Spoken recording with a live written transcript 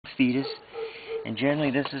fetus. And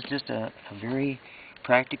generally this is just a very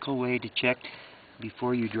practical way to check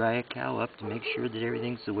before you dry a cow up to make sure that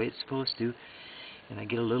everything's the way it's supposed to. And I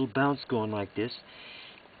get a little bounce going like this.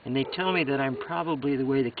 And they tell me that I'm probably, the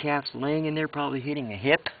way the calf's laying in there, probably hitting a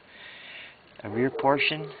hip, a rear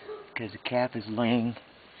portion, because the calf is laying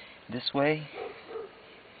this way,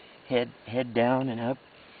 head down and up.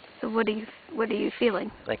 So what are you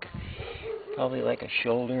feeling? Probably like a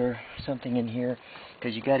shoulder, something in here,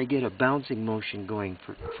 because you got to get a bouncing motion going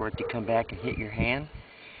for it to come back and hit your hand.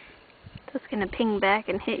 So it's going to ping back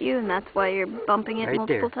and hit you, and that's why you're bumping it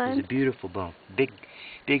multiple times? Right there is a beautiful bump. Big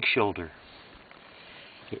shoulder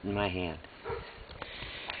hitting my hand.